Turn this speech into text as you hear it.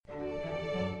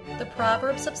The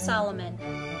Proverbs of Solomon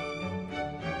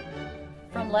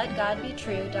from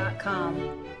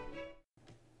LetGodBetrue.com.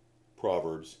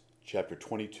 Proverbs chapter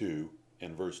 22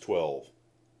 and verse 12.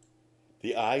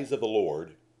 The eyes of the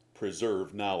Lord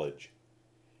preserve knowledge,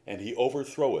 and he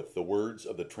overthroweth the words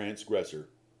of the transgressor.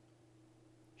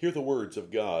 Hear the words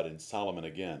of God in Solomon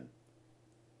again.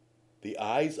 The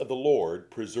eyes of the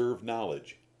Lord preserve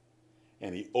knowledge,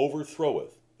 and he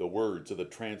overthroweth the words of the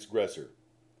transgressor.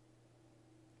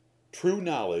 True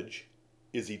knowledge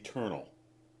is eternal.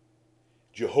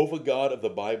 Jehovah God of the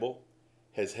Bible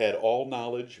has had all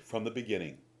knowledge from the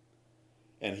beginning,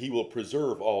 and he will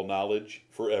preserve all knowledge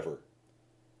forever.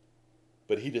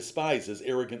 But he despises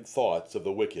arrogant thoughts of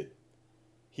the wicked.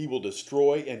 He will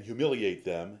destroy and humiliate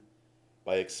them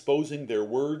by exposing their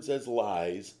words as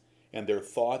lies and their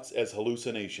thoughts as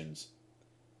hallucinations.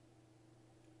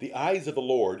 The eyes of the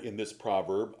Lord in this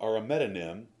proverb are a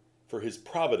metonym for his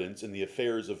providence in the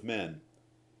affairs of men.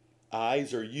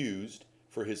 Eyes are used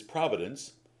for his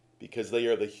providence because they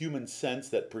are the human sense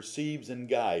that perceives and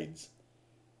guides,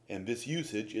 and this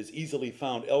usage is easily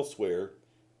found elsewhere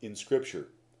in Scripture.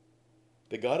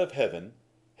 The God of heaven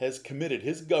has committed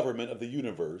his government of the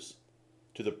universe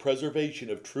to the preservation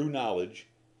of true knowledge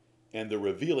and the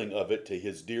revealing of it to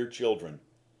his dear children.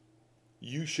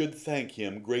 You should thank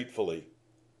him gratefully.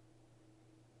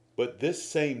 But this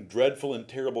same dreadful and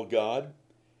terrible God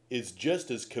is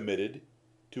just as committed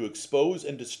to expose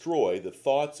and destroy the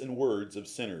thoughts and words of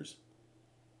sinners.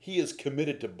 He is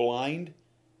committed to blind,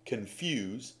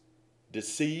 confuse,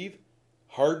 deceive,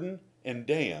 harden, and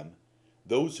damn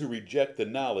those who reject the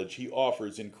knowledge he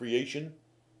offers in creation,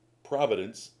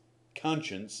 providence,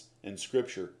 conscience, and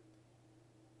Scripture.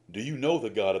 Do you know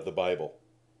the God of the Bible?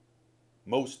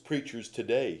 Most preachers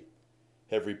today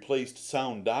have replaced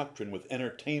sound doctrine with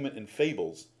entertainment and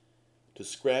fables to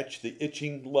scratch the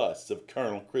itching lusts of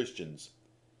carnal Christians.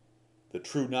 The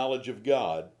true knowledge of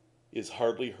God is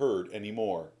hardly heard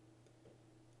anymore.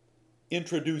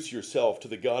 Introduce yourself to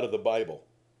the God of the Bible,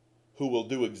 who will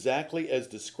do exactly as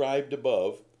described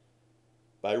above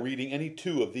by reading any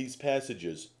two of these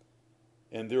passages,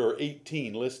 and there are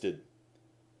 18 listed.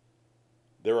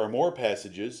 There are more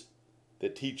passages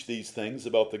that teach these things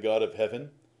about the God of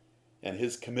heaven and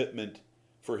his commitment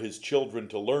for his children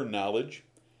to learn knowledge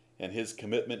and his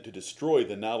commitment to destroy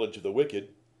the knowledge of the wicked,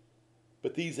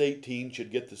 but these 18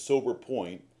 should get the sober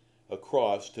point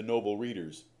across to noble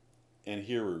readers and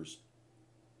hearers.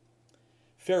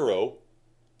 Pharaoh,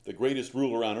 the greatest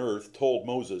ruler on earth, told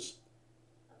Moses,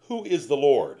 "Who is the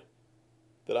Lord,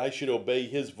 that I should obey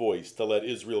his voice to let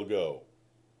Israel go?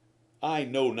 I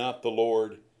know not the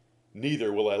Lord,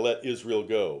 neither will I let Israel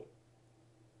go."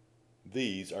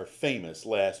 These are famous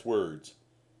last words.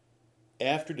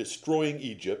 After destroying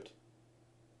Egypt,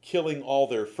 killing all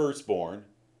their firstborn,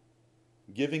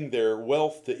 giving their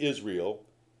wealth to Israel,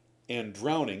 and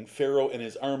drowning Pharaoh and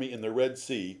his army in the Red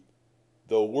Sea,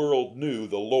 the world knew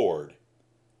the Lord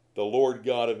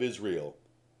God of Israel,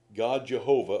 God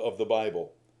Jehovah of the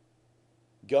Bible.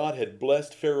 God had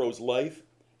blessed Pharaoh's life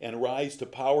and rise to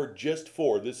power just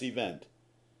for this event.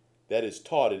 That is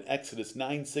taught in Exodus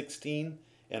 9:16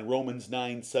 and Romans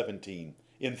 9:17.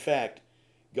 In fact,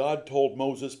 God told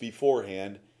Moses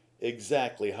beforehand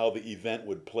exactly how the event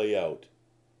would play out.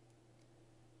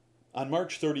 On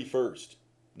March 31st,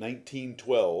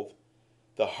 1912,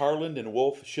 the Harland and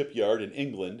Wolff shipyard in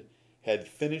England had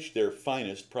finished their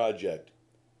finest project.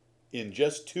 In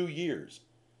just 2 years,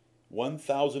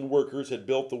 1,000 workers had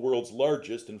built the world's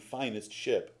largest and finest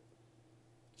ship.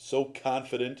 So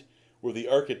confident were the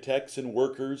architects and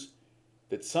workers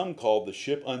that some called the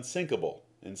ship unsinkable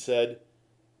and said,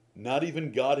 "Not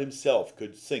even God himself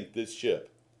could sink this ship."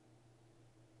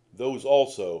 Those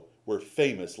also were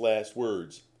famous last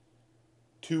words.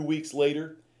 2 weeks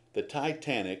later, the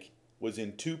Titanic was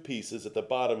in 2 pieces at the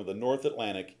bottom of the North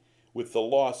Atlantic with the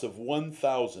loss of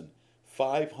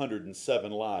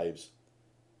 1,507 lives.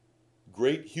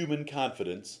 Great human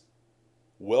confidence,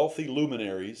 wealthy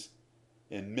luminaries,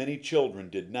 and many children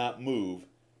did not move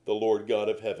the Lord God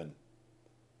of heaven.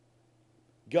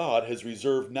 God has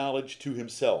reserved knowledge to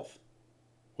himself,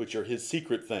 which are his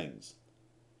secret things,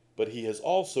 but he has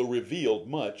also revealed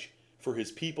much for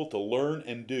his people to learn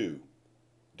and do.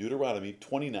 Deuteronomy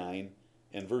 29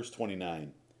 and verse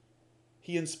 29.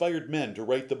 He inspired men to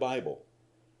write the Bible,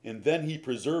 and then he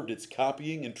preserved its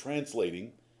copying and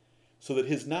translating so that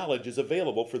his knowledge is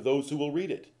available for those who will read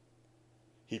it.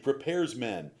 He prepares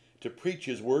men to preach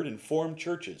his word and form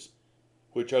churches,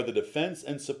 which are the defense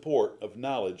and support of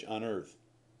knowledge on earth.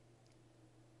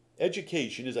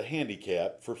 Education is a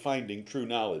handicap for finding true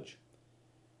knowledge.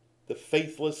 The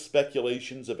faithless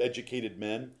speculations of educated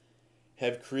men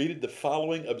have created the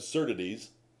following absurdities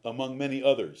among many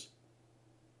others: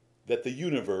 that the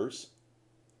universe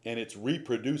and its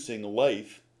reproducing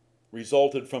life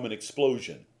resulted from an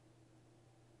explosion,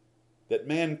 that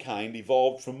mankind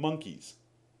evolved from monkeys,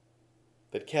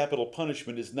 that capital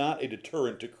punishment is not a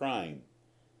deterrent to crime,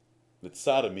 that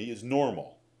sodomy is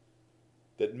normal,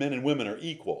 that men and women are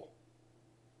equal,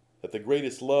 that the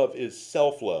greatest love is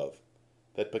self-love,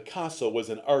 that Picasso was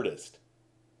an artist,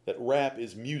 that rap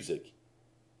is music,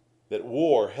 that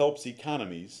war helps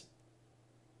economies,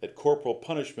 that corporal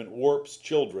punishment warps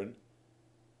children,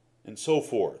 and so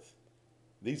forth.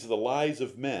 These are the lies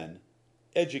of men,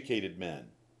 educated men.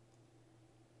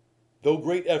 Though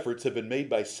great efforts have been made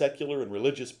by secular and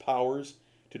religious powers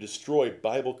to destroy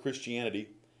Bible Christianity,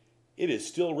 it is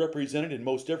still represented in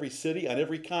most every city on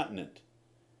every continent.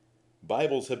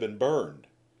 Bibles have been burned,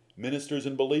 ministers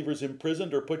and believers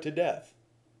imprisoned or put to death,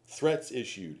 threats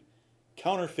issued,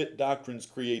 counterfeit doctrines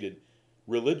created,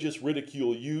 religious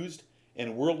ridicule used,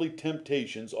 and worldly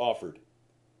temptations offered.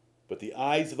 But the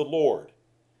eyes of the Lord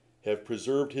have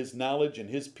preserved his knowledge and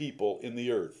his people in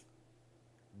the earth.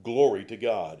 Glory to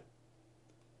God.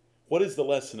 What is the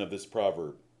lesson of this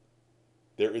proverb?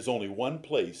 There is only one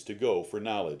place to go for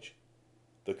knowledge: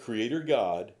 the Creator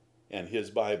God and his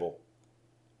Bible.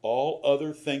 All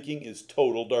other thinking is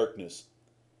total darkness.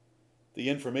 The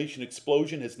information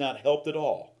explosion has not helped at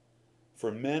all,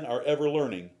 for men are ever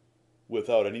learning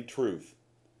without any truth.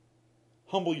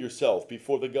 Humble yourself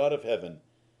before the God of heaven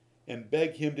and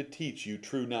beg him to teach you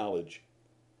true knowledge.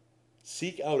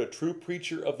 Seek out a true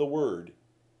preacher of the word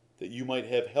that you might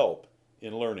have help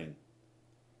in learning.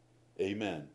 Amen.